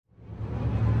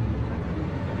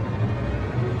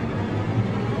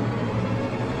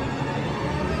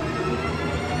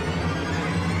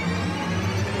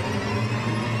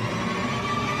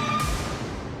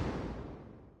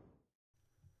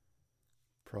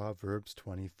Proverbs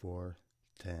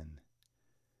 24:10.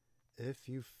 If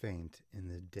you faint in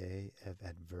the day of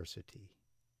adversity,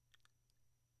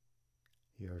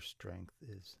 your strength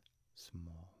is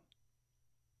small.